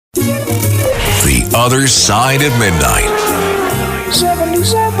The Other Side of Midnight.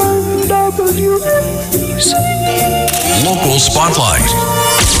 77 WABC. Local Spotlight.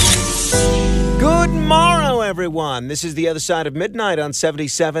 Good morrow, everyone. This is The Other Side of Midnight on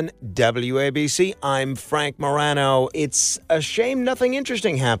 77 WABC. I'm Frank Morano. It's a shame nothing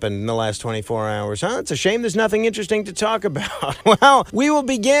interesting happened in the last 24 hours, huh? It's a shame there's nothing interesting to talk about. Well, we will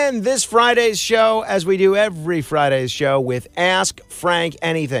begin this Friday's show, as we do every Friday's show, with Ask Frank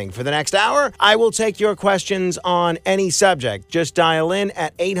Anything. For the next hour, I will take your questions on any subject. Just dial in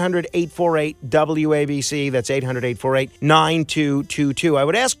at 800-848-WABC. That's 800-848-9222. I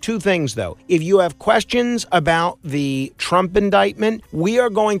would ask two things, though. If you have questions about the Trump indictment, we are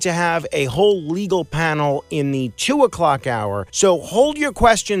going to have a whole legal panel in the 2 o'clock hour. So hold your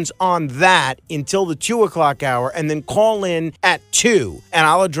questions on that until the 2 o'clock hour and then call in at 2. And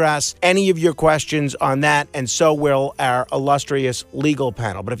I'll address any of your questions on that, and so will our illustrious legal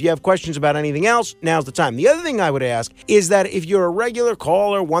panel. But if you have questions about anything else, now's the time. The other thing I would ask is that if you're a regular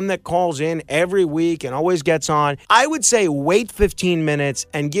caller, one that calls in every week and always gets on, I would say wait 15 minutes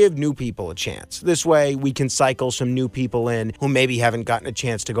and give new people a chance. This way we can cycle some new people in who maybe haven't gotten a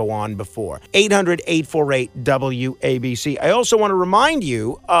chance to go on before. 800-848-WABC. I also want to remind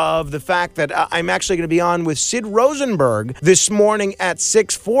you of the fact that I'm actually going to be on with Sid Rosenberg this morning at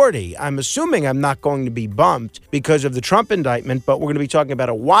 6:40. I'm assuming I'm not going to be bumped because of the Trump indictment, but we're going to be talking about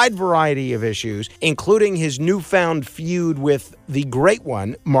a wide variety of issues, including his newfound feud with the great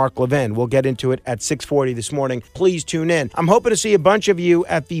one, Mark Levin. We'll get into it at 6:40 this morning. Please tune in. I'm hoping to see a bunch of you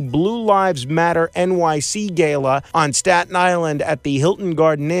at the Blue Lives Matter NYC Gala on Staten Island at the Hilton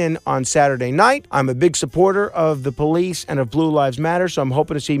Garden Inn on Saturday night. I'm a big supporter of the police and of Blue Lives Matter, so I'm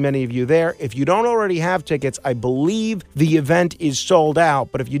hoping to see many of you there. If you don't already have tickets, I believe the event is sold out,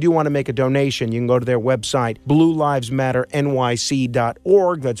 but if you do want to make a donation, you can go to their website,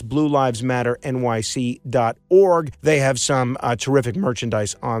 bluelivesmatternyc.org. That's bluelivesmatternyc.org. They have some terrific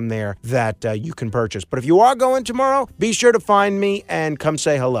merchandise on there that you can purchase. But if you are going tomorrow, be sure to find me and come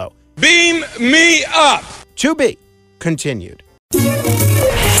say hello. Beam me up! To be continued.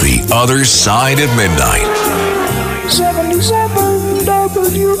 The Other Side of Midnight. 77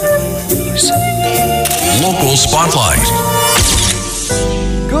 WABC. Local Spotlight.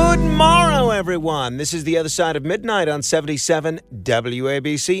 Good morrow, everyone. This is The Other Side of Midnight on 77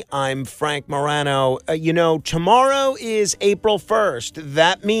 WABC. I'm Frank Morano. Tomorrow is April 1st.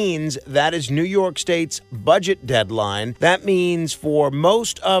 That means that is New York State's budget deadline. That means for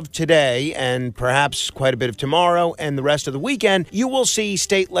most of today and perhaps quite a bit of tomorrow and the rest of the weekend, you will see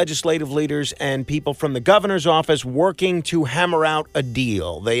state legislative leaders and people from the governor's office working to hammer out a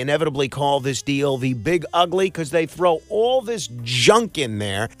deal. They inevitably call this deal the Big Ugly because they throw all this junk in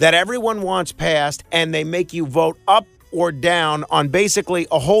there that everyone wants passed, and they make you vote up or down on basically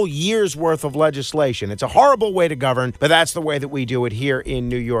a whole year's worth of legislation. It's a horrible way to govern, but that's the way that we do it here in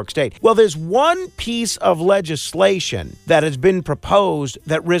New York State. Well, there's one piece of legislation that has been proposed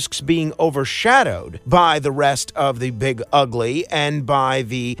that risks being overshadowed by the rest of the Big Ugly and by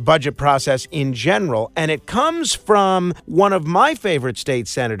the budget process in general, and it comes from one of my favorite state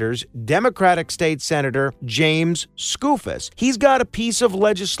senators, Democratic State Senator James Skoufis. He's got a piece of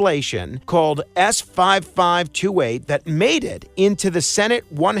legislation called S5528 that made it into the Senate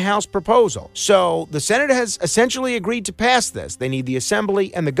one-house proposal. So the Senate has essentially agreed to pass this. They need the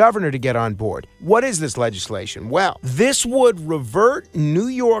Assembly and the governor to get on board. What is this legislation? Well, this would revert New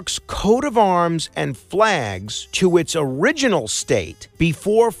York's coat of arms and flags to its original state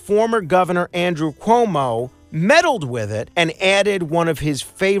before former Governor Andrew Cuomo meddled with it and added one of his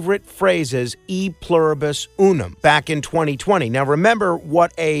favorite phrases, e pluribus unum, back in 2020. Now, remember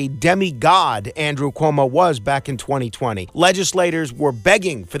what a demigod Andrew Cuomo was back in 2020. Legislators were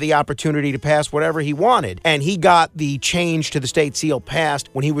begging for the opportunity to pass whatever he wanted, and he got the change to the state seal passed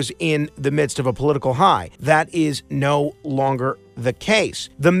when he was in the midst of a political high. That is no longer the case.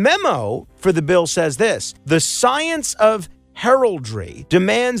 The memo for the bill says this: the science of heraldry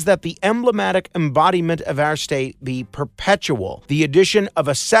demands that the emblematic embodiment of our state be perpetual. The addition of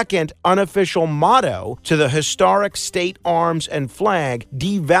a second unofficial motto to the historic state arms and flag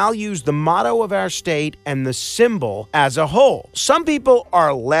devalues the motto of our state and the symbol as a whole. Some people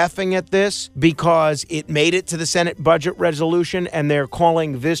are laughing at this because it made it to the Senate budget resolution, and they're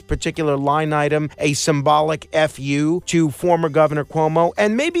calling this particular line item a symbolic FU to former Governor Cuomo,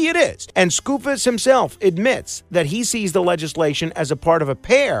 and maybe it is. And Skoufis himself admits that he sees the legislation legislation as a part of a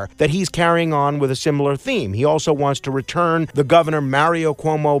pair that he's carrying on with a similar theme. He also wants to return the Governor Mario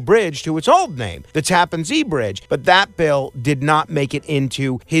Cuomo Bridge to its old name, the Tappan Zee Bridge, but that bill did not make it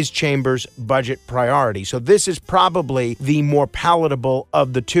into his chamber's budget priority. So this is probably the more palatable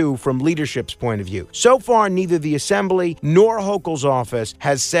of the two from leadership's point of view. So far, neither the Assembly nor Hochul's office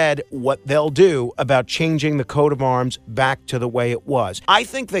has said what they'll do about changing the coat of arms back to the way it was. I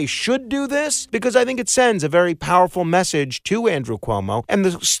think they should do this because I think it sends a very powerful message to Andrew Cuomo, and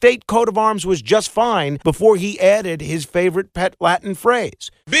the state coat of arms was just fine before he added his favorite pet Latin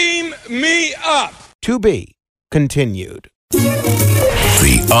phrase. Beam me up. To be continued.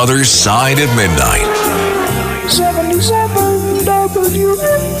 The Other Side of Midnight. 77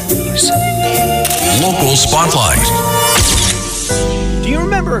 WABC. Local Spotlight. Do you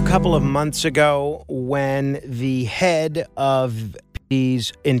remember a couple of months ago when the head of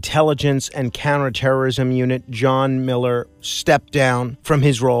PD's Intelligence and Counterterrorism Unit, John Miller, stepped down from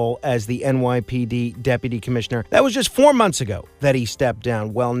his role as the NYPD Deputy Commissioner? That was just 4 months ago that he stepped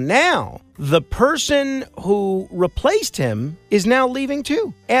down. Well, now the person who replaced him is now leaving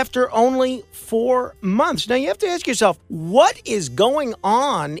too, after only 4 months. Now, you have to ask yourself, what is going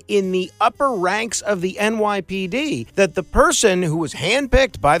on in the upper ranks of the NYPD that the person who was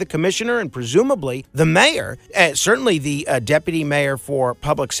handpicked by the commissioner and presumably the mayor, certainly the deputy mayor for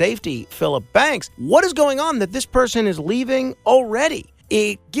public safety, Philip Banks, what is going on that this person is leaving already?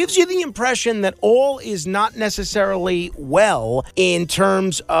 It gives you the impression that all is not necessarily well in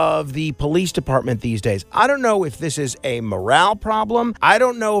terms of the police department these days. I don't know if this is a morale problem. I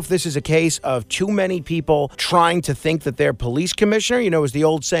don't know if this is a case of too many people trying to think that they're police commissioner. You know, as the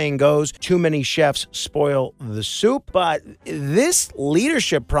old saying goes, too many chefs spoil the soup. But this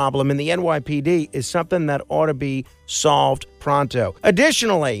leadership problem in the NYPD is something that ought to be solved pronto.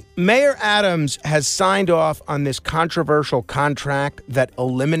 Additionally, Mayor Adams has signed off on this controversial contract that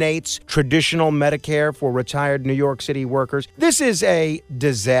eliminates traditional Medicare for retired New York City workers. This is a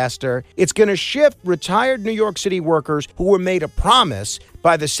disaster. It's going to shift retired New York City workers who were made a promise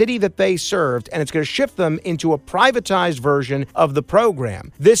by the city that they served, and it's going to shift them into a privatized version of the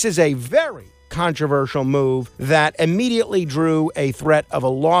program. This is a very controversial move that immediately drew a threat of a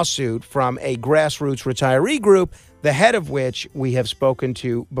lawsuit from a grassroots retiree group, the head of which we have spoken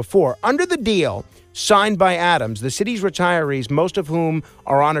to before. Under the deal signed by Adams, the city's retirees, most of whom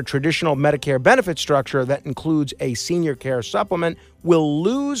are on a traditional Medicare benefit structure that includes a senior care supplement, will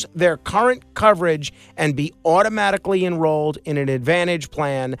lose their current coverage and be automatically enrolled in an Advantage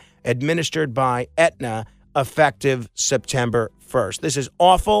plan administered by Aetna effective September 1st. This is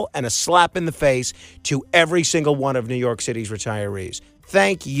awful and a slap in the face to every single one of New York City's retirees.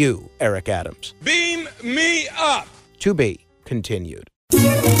 Thank you, Eric Adams. Beam me up. To be continued.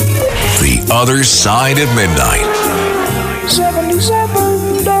 The Other Side of Midnight.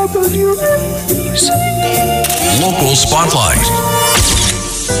 77 WABC. Local Spotlight.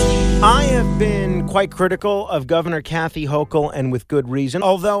 I have been quite critical of Governor Kathy Hochul, and with good reason,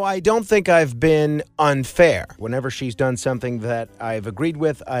 although I don't think I've been unfair. Whenever she's done something that I've agreed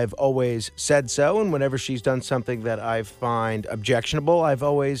with, I've always said so, and whenever she's done something that I find objectionable, I've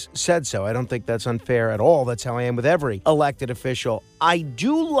always said so. I don't think that's unfair at all. That's how I am with every elected official. I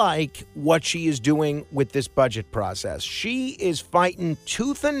do like what she is doing with this budget process. She is fighting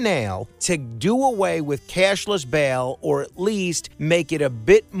tooth and nail to do away with cashless bail, or at least make it a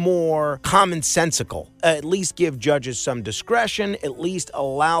bit more commonsensical. At least give judges some discretion, at least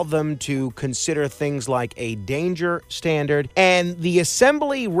allow them to consider things like a danger standard. And the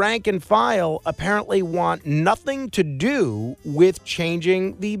Assembly rank and file apparently want nothing to do with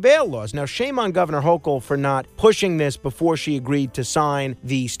changing the bail laws. Now, shame on Governor Hochul for not pushing this before she agreed to sign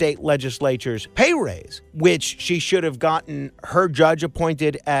the state legislature's pay raise, which she should have gotten her judge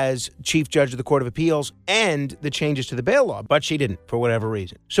appointed as chief judge of the Court of Appeals and the changes to the bail law, but she didn't for whatever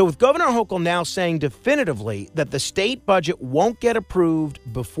reason. So with Governor Hochul now saying definitively that the state budget won't get approved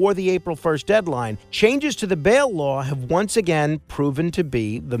before the April 1st deadline, changes to the bail law have once again proven to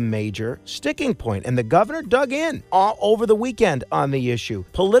be the major sticking point. And the governor dug in all over the weekend on the issue.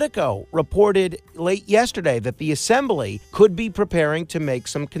 Politico reported late yesterday that the Assembly could be preparing to make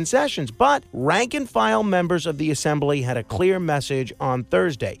some concessions, but rank and file members of the Assembly had a clear message on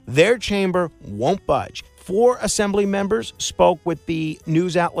Thursday. Their chamber won't budge. 4 Assembly members spoke with the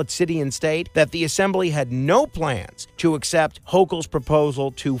news outlet City and State that the Assembly had no plans to accept Hochul's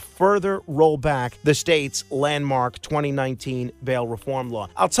proposal to further roll back the state's landmark 2019 bail reform law.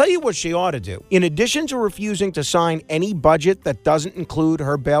 I'll tell you what she ought to do. In addition to refusing to sign any budget that doesn't include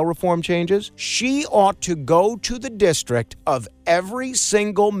her bail reform changes, she ought to go to the district of every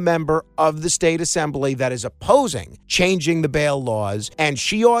single member of the state assembly that is opposing changing the bail laws, and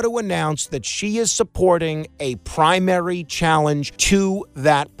she ought to announce that she is supporting a primary challenge to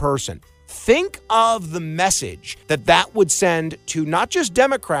that person. Think of the message that would send to not just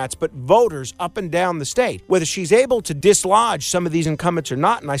Democrats, but voters up and down the state, whether she's able to dislodge some of these incumbents or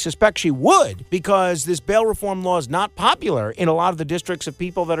not. And I suspect she would, because this bail reform law is not popular in a lot of the districts of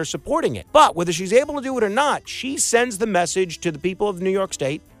people that are supporting it. But whether she's able to do it or not, she sends the message to the people of New York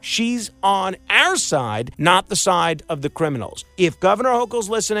State. She's on our side, not the side of the criminals. If Governor Hochul's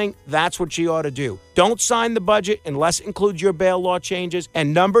listening, that's what she ought to do. Don't sign the budget unless it includes your bail law changes.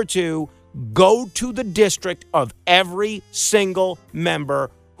 And number two, go to the district of every single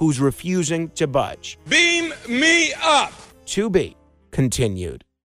member who's refusing to budge. Beam me up. To be continued.